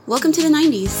Welcome to the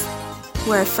 90s,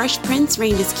 where a Fresh Prince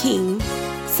reigned as king,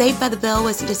 Saved by the Bell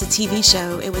wasn't just a TV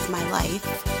show, it was my life,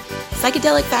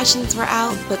 psychedelic fashions were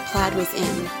out, but plaid was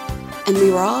in, and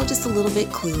we were all just a little bit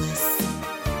clueless.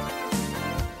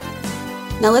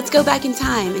 Now let's go back in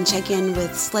time and check in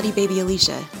with slutty baby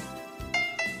Alicia.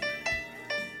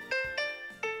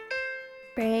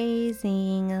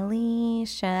 Praising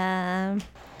Alicia.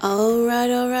 All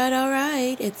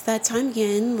right. It's that time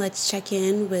again. Let's check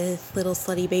in with little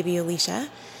slutty baby Alicia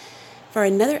for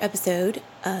another episode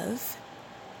of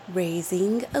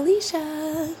Raising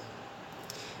Alicia.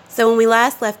 So when we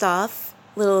last left off,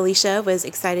 little Alicia was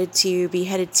excited to be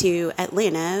headed to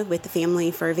Atlanta with the family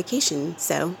for a vacation.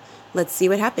 So let's see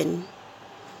what happened.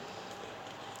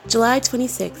 July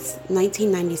 26,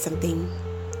 1990-something.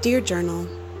 Dear Journal,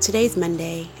 today's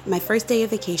Monday, my first day of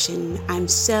vacation. I'm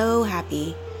so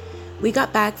happy. We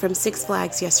got back from Six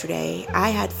Flags yesterday.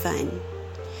 I had fun.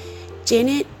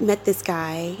 Janet met this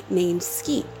guy named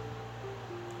Skeet,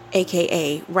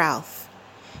 aka Ralph.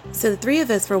 So the three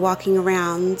of us were walking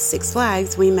around Six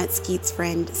Flags. We met Skeet's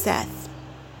friend Seth.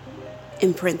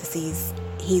 In parentheses,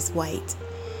 he's white.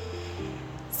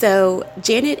 So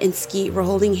Janet and Skeet were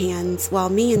holding hands while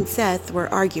me and Seth were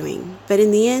arguing. But in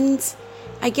the end,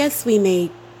 I guess we made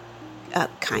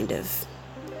up, kind of.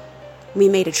 We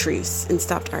made a truce and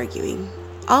stopped arguing.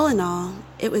 All in all,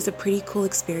 it was a pretty cool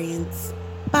experience.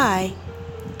 Bye,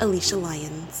 Alicia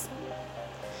Lyons.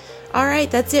 All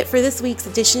right, that's it for this week's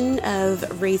edition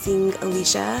of Raising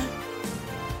Alicia.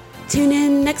 Tune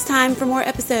in next time for more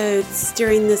episodes.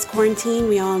 During this quarantine,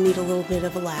 we all need a little bit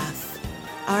of a laugh.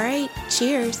 All right,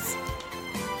 cheers.